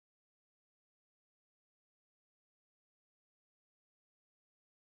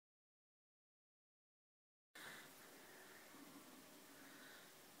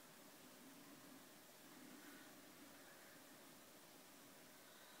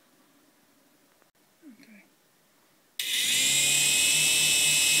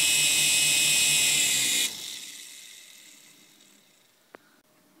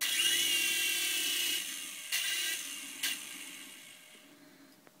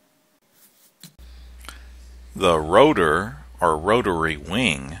The rotor, or rotary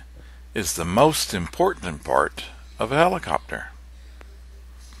wing, is the most important part of a helicopter.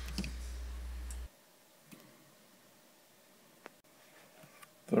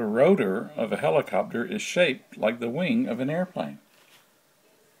 The rotor of a helicopter is shaped like the wing of an airplane,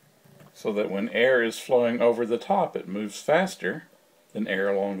 so that when air is flowing over the top, it moves faster than air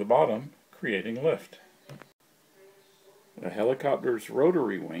along the bottom, creating lift. A helicopter's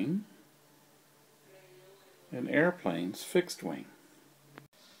rotary wing, an airplane's fixed wing.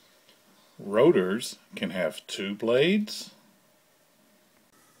 Rotors can have 2 blades,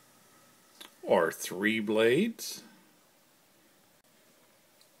 or 3 blades,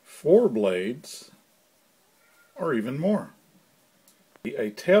 4 blades, or even more. A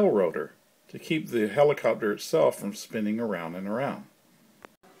tail rotor to keep the helicopter itself from spinning around and around.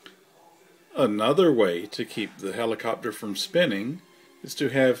 Another way to keep the helicopter from spinning is to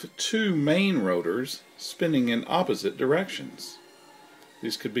have 2 main rotors spinning in opposite directions.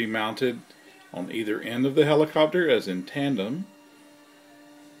 These could be mounted on either end of the helicopter, as in tandem,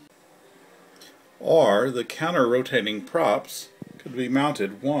 or the counter-rotating props could be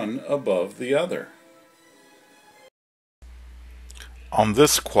mounted one above the other. On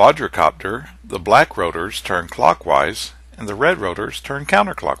this quadricopter, the black rotors turn clockwise and the red rotors turn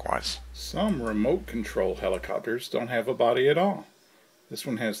counterclockwise. Some remote control helicopters don't have a body at all. This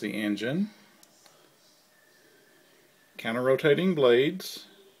one has the engine, counter-rotating blades,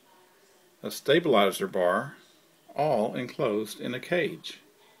 a stabilizer bar, all enclosed in a cage.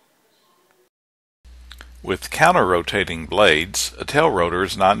 With counter-rotating blades, a tail rotor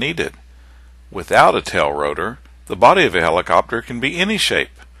is not needed. Without a tail rotor, the body of a helicopter can be any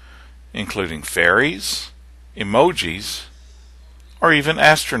shape, including fairies, emojis, or even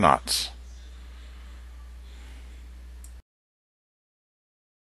astronauts.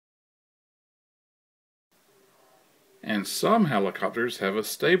 And some helicopters have a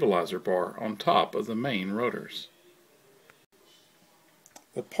stabilizer bar on top of the main rotors.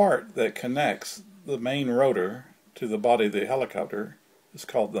 The part that connects the main rotor to the body of the helicopter is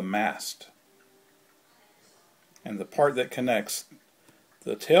called the mast. And the part that connects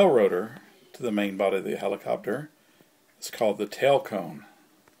the tail rotor to the main body of the helicopter is called the tail cone.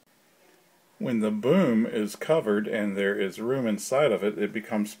 When the boom is covered and there is room inside of it, it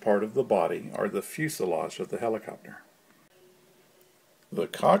becomes part of the body, or the fuselage of the helicopter. The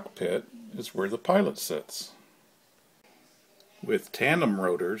cockpit is where the pilot sits. With tandem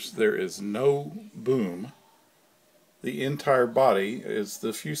rotors, there is no boom. The entire body is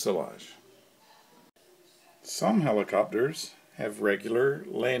the fuselage. Some helicopters have regular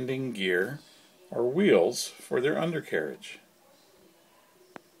landing gear or wheels for their undercarriage.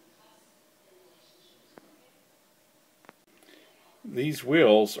 These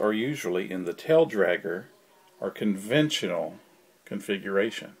wheels are usually in the tail dragger or conventional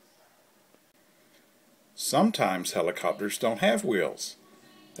configuration. Sometimes helicopters don't have wheels.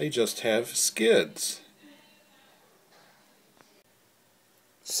 They just have skids.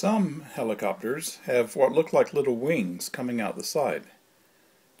 Some helicopters have what look like little wings coming out the side.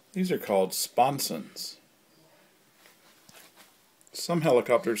 These are called sponsons. Some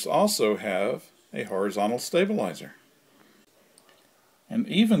helicopters also have a horizontal stabilizer. And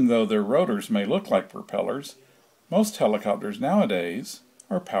even though their rotors may look like propellers, most helicopters nowadays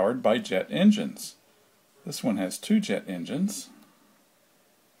are powered by jet engines. This one has 2 jet engines,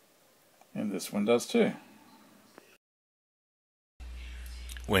 and this one does too.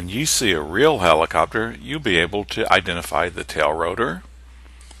 When you see a real helicopter, you'll be able to identify the tail rotor,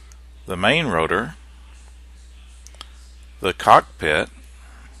 the main rotor, the cockpit,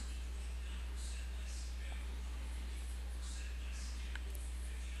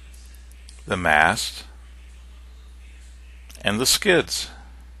 the mast, and the skids.